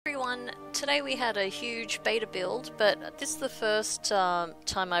everyone. Today we had a huge beta build, but this is the first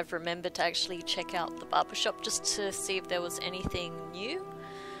time I've remembered to actually check out the Barber Shop just to see if there was anything new.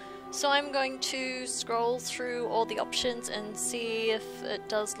 So I'm going to scroll through all the options and see if it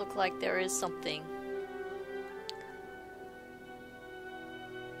does look like there is something.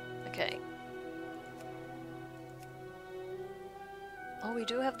 Okay. Oh, we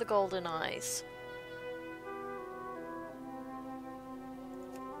do have the golden eyes.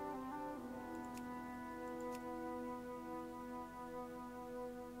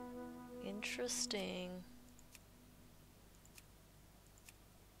 Interesting.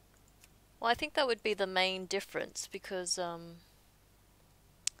 Well, I think that would be the main difference because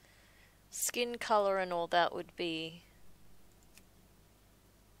skin color and all that would be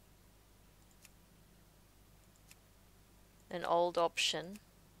an old option.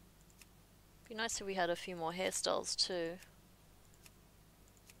 Be nice if we had a few more hairstyles too.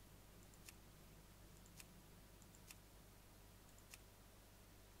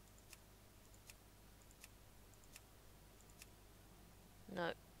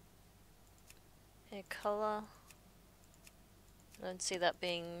 No. Hair color. I don't see that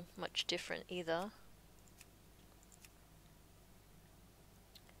being much different either.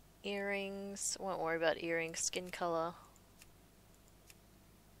 Earrings. Won't worry about earrings. Skin color.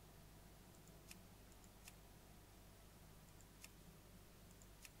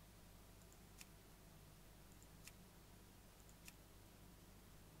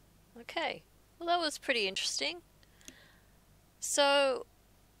 Okay. Well, that was pretty interesting. So,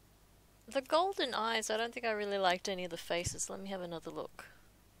 the golden eyes, I don't think I really liked any of the faces. Let me have another look.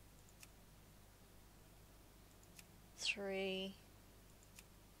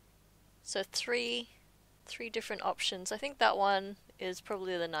 So three different options. I think that one is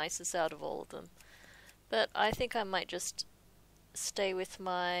probably the nicest out of all of them. But I think I might just stay with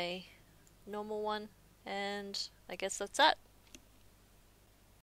my normal one, and I guess that's that.